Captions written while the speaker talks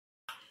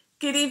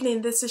Good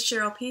evening, this is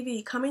Cheryl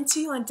PV coming to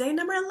you on day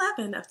number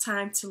 11 of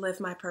Time to Live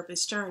My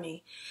Purpose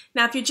Journey.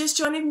 Now, if you're just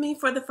joining me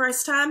for the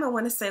first time, I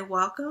want to say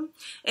welcome.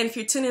 And if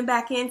you're tuning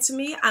back into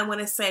me, I want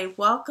to say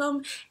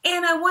welcome.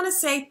 And I want to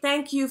say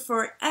thank you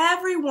for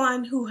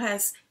everyone who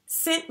has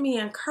sent me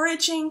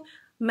encouraging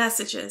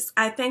messages.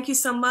 I thank you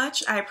so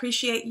much. I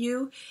appreciate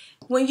you.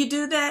 When you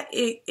do that,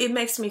 it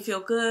makes me feel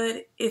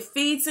good. It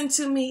feeds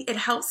into me. It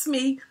helps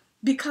me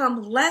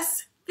become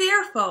less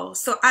fearful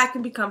so I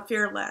can become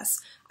fearless.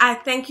 I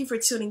thank you for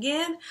tuning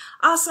in.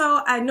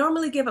 Also, I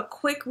normally give a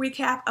quick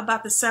recap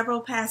about the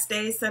several past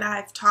days that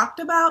I've talked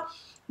about,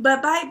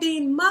 but by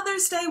being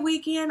Mother's Day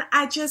weekend,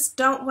 I just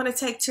don't want to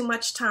take too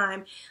much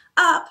time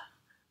up,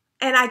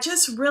 and I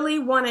just really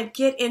want to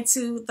get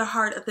into the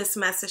heart of this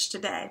message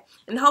today.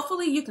 And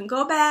hopefully you can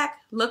go back,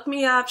 look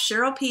me up,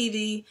 Cheryl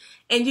PV,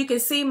 and you can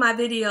see my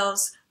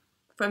videos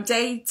from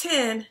day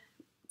 10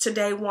 to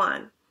day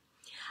 1.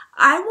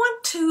 I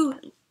want to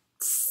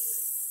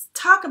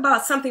talk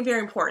about something very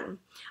important.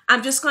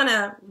 I'm just going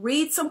to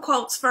read some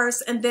quotes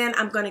first, and then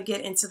I'm going to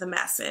get into the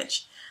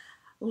message.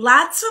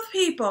 Lots of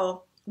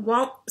people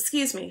want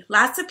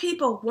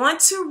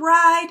to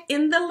ride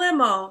in the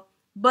limo,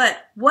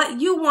 but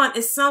what you want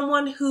is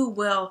someone who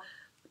will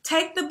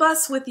take the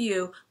bus with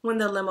you when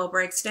the limo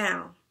breaks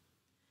down.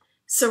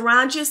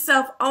 Surround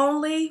yourself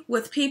only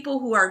with people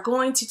who are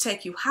going to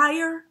take you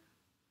higher.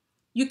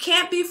 You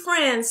can't be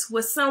friends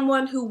with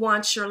someone who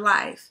wants your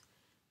life.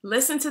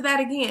 Listen to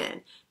that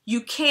again. You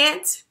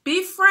can't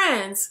be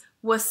friends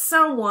with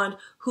someone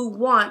who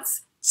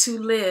wants to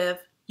live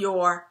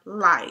your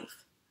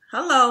life.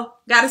 Hello,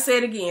 gotta say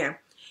it again.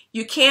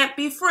 You can't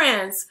be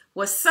friends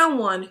with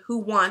someone who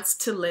wants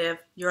to live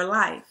your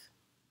life.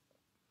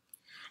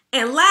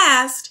 And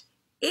last,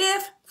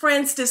 if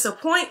friends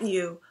disappoint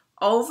you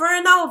over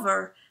and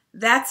over,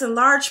 that's in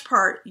large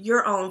part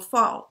your own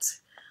fault.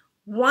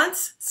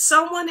 Once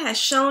someone has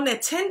shown a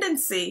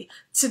tendency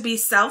to be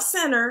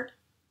self-centered,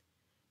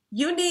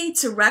 you need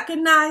to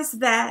recognize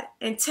that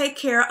and take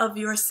care of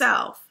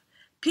yourself.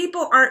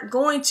 People aren't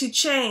going to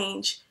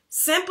change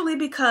simply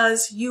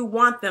because you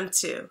want them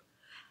to.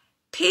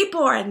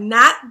 People are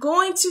not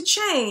going to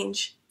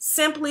change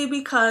simply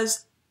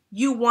because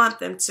you want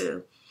them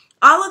to.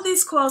 All of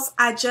these quotes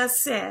I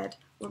just said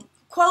were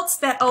quotes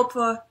that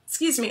Oprah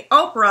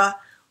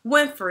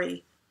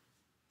Winfrey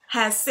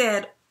has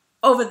said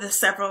over the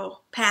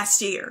several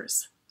past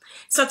years.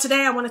 So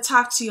today I want to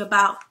talk to you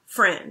about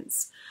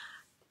friends.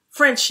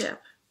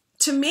 Friendship.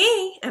 To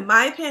me, in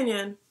my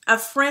opinion, a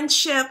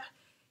friendship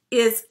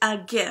is a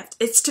gift.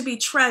 It's to be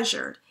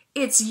treasured.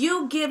 It's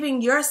you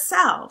giving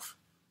yourself,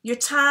 your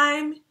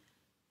time,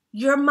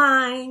 your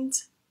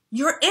mind,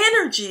 your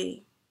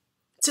energy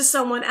to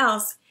someone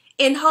else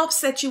in hopes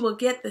that you will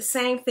get the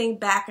same thing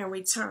back in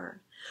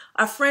return.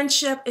 A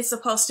friendship is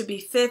supposed to be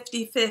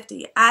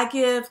 50-50. I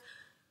give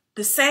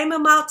the same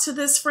amount to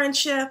this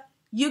friendship,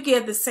 you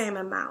give the same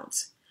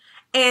amount.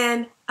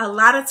 And a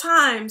lot of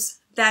times,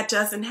 that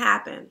doesn't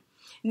happen.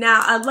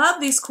 Now, I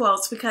love these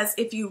quotes because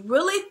if you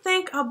really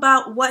think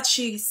about what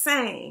she's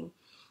saying,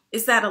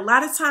 is that a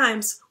lot of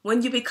times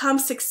when you become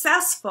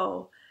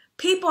successful,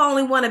 people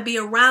only want to be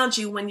around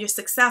you when you're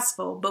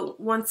successful.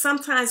 But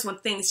sometimes when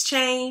things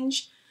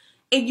change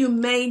and you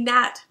may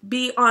not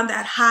be on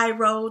that high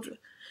road,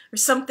 or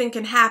something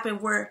can happen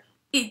where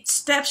it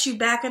steps you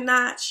back a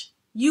notch,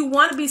 you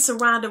want to be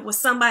surrounded with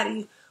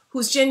somebody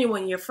who's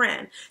genuine your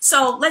friend.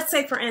 So let's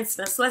say, for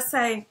instance,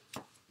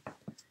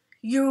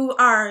 you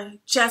are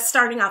just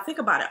starting out. Think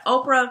about it.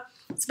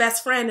 Oprah's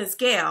best friend is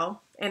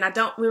Gail, and I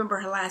don't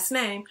remember her last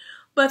name,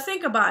 but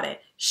think about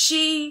it.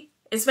 She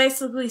is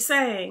basically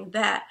saying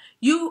that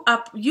you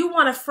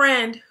want a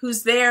friend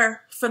who's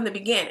there from the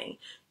beginning.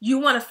 You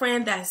want a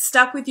friend that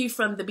stuck with you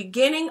from the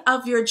beginning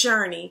of your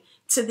journey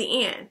to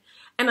the end.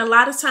 And a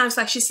lot of times,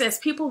 like she says,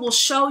 people will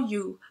show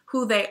you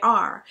who they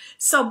are.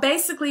 So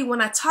basically,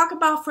 when I talk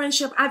about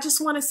friendship, I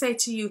just want to say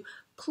to you,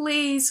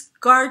 please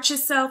guard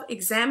yourself,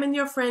 examine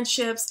your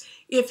friendships.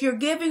 If you're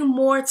giving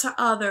more to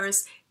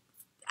others,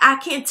 I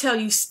can't tell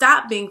you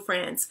stop being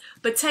friends,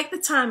 but take the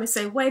time and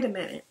say, wait a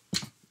minute.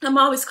 I'm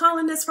always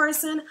calling this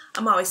person.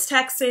 I'm always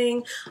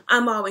texting.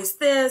 I'm always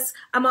this.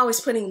 I'm always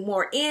putting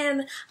more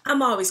in.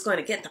 I'm always going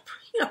to get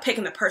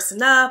picking the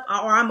person up,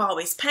 or I'm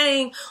always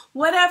paying.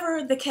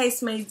 Whatever the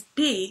case may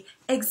be,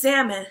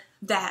 examine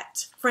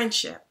that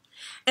friendship.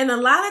 And a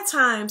lot of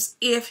times,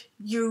 if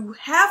you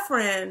have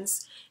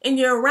friends and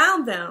you're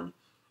around them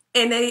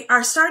and they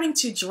are starting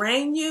to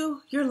drain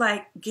you, you're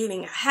like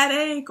getting a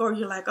headache, or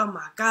you're like, oh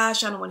my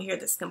gosh, I don't want to hear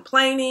this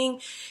complaining.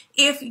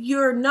 If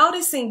you're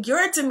noticing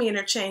your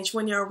demeanor change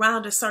when you're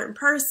around a certain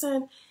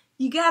person,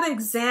 you got to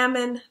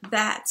examine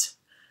that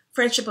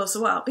friendship as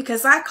well,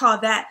 because I call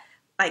that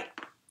like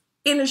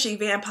energy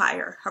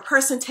vampire, a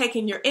person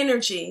taking your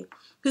energy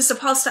who's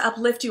supposed to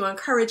uplift you,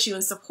 encourage you,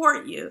 and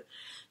support you.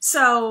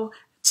 So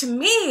to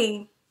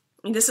me,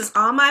 and this is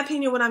all my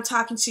opinion when I'm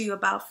talking to you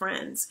about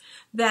friends,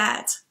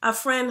 that a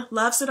friend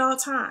loves at all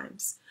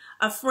times.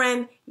 A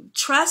friend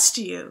trusts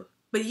you,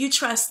 but you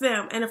trust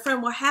them. And a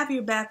friend will have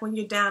your back when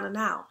you're down and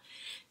out.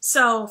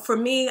 So for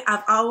me,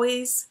 I've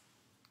always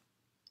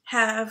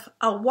have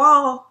a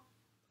wall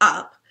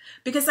up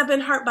because I've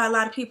been hurt by a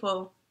lot of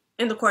people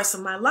in the course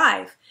of my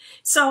life.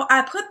 So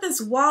I put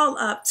this wall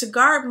up to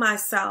guard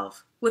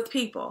myself with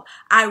people.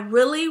 I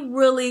really,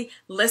 really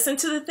listen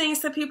to the things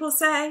that people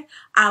say.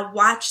 I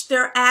watch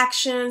their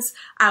actions.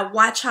 I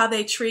watch how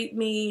they treat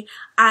me.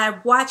 I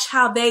watch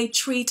how they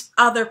treat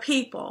other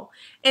people.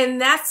 And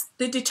that's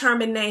the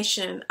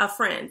determination of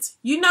friends.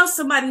 You know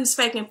somebody who's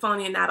fake and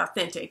phony and not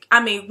authentic.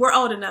 I mean, we're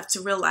old enough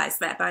to realize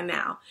that by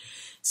now.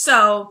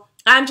 So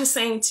I'm just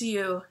saying to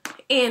you,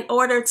 in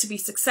order to be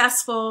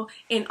successful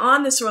and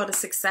on this road to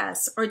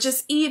success, or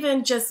just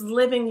even just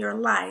living your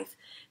life,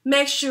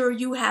 make sure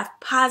you have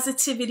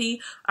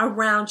positivity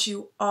around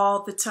you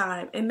all the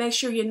time, and make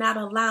sure you're not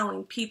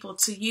allowing people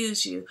to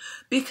use you,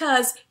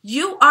 because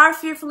you are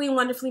fearfully and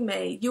wonderfully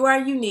made. You are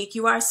unique.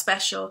 You are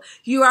special.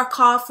 You are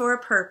called for a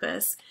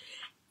purpose.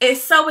 And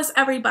so is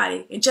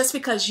everybody. And just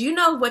because you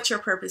know what your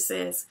purpose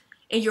is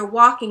and you're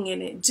walking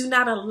in it, do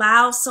not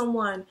allow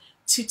someone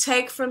to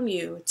take from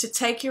you, to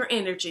take your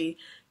energy,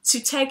 to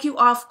take you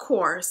off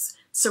course.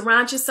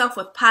 Surround yourself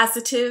with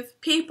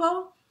positive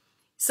people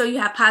so you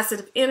have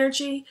positive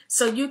energy,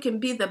 so you can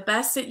be the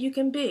best that you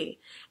can be.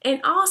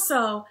 And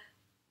also,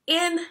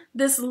 in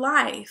this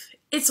life,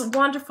 it's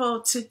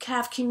wonderful to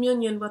have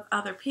communion with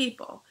other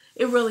people.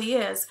 It really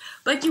is.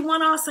 But you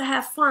want to also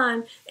have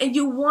fun, and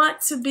you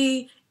want to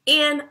be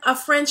in a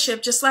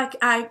friendship, just like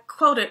I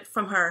quoted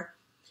from her.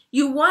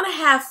 You want to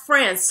have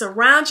friends.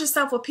 Surround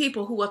yourself with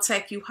people who will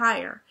take you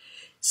higher.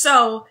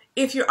 So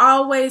if you're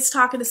always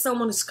talking to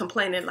someone who's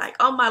complaining like,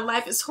 oh, my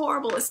life is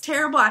horrible, it's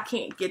terrible, I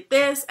can't get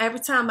this,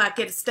 every time I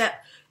get a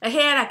step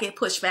ahead, I get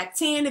pushed back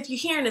 10. If you're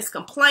hearing this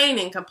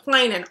complaining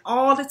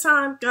all the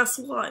time, guess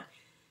what?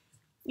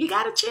 You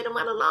got to treat them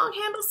with a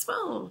long-handled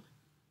spoon.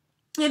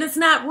 It is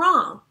not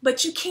wrong,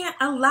 but you can't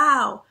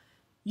allow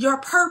your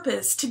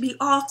purpose to be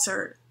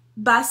altered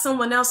by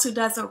someone else who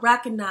doesn't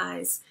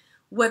recognize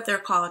what they're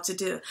called to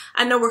do.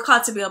 I know we're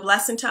called to be a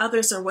blessing to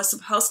others, or we're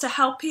supposed to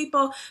help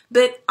people,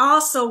 but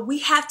also we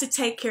have to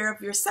take care of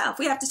yourself.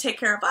 We have to take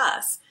care of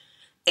us.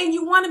 And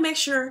you want to make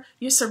sure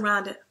you're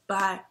surrounded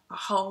by a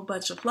whole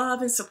bunch of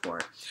love and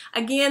support.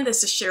 Again,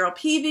 this is Cheryl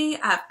Peavy.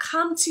 I've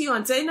come to you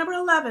on day number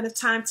 11 of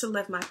Time to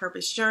Live My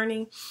Purpose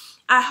Journey.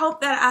 I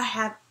hope that I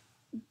have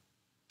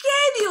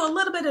gave you a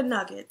little bit of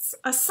nuggets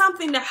of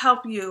something to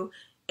help you.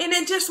 And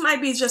it just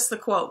might be just the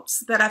quotes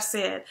that I've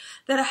said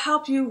that'll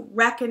help you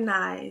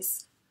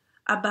recognize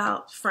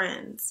about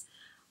friends.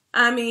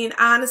 I mean,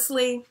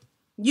 honestly,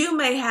 you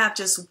may have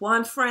just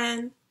one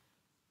friend,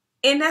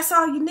 and that's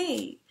all you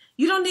need.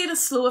 You don't need a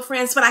slew of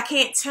friends, but I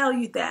can't tell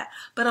you that.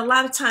 But a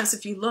lot of times,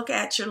 if you look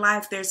at your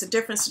life, there's a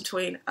difference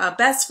between a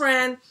best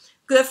friend,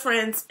 good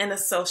friends, and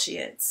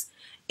associates.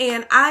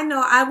 And I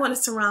know I want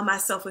to surround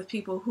myself with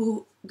people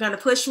who are going to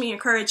push me,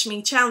 encourage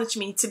me, challenge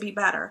me to be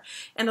better.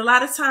 And a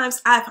lot of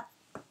times, I've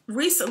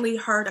recently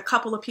heard a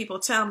couple of people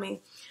tell me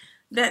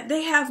that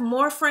they have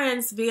more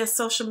friends via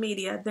social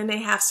media than they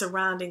have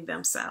surrounding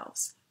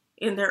themselves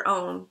in their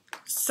own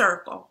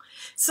circle.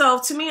 So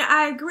to me,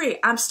 I agree.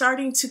 I'm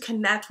starting to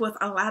connect with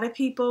a lot of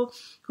people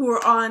who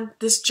are on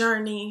this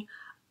journey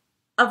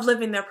of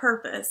living their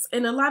purpose.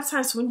 And a lot of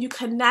times when you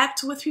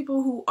connect with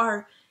people who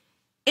are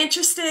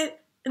interested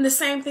in the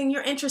same thing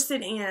you're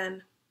interested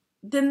in,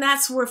 then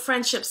that's where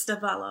friendships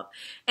develop.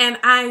 And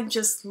I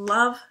just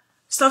love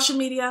social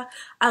media.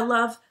 I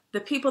love the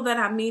people that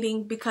I'm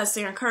meeting because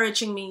they're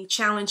encouraging me,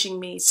 challenging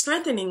me,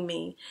 strengthening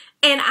me,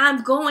 and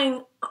I'm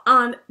going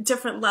on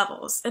different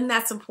levels, and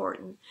that's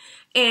important.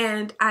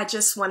 And I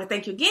just want to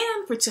thank you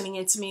again for tuning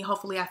in to me.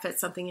 Hopefully I fed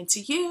something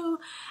into you,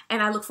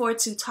 and I look forward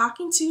to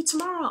talking to you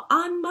tomorrow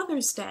on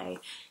Mother's Day,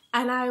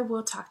 and I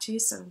will talk to you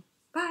soon.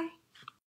 Bye.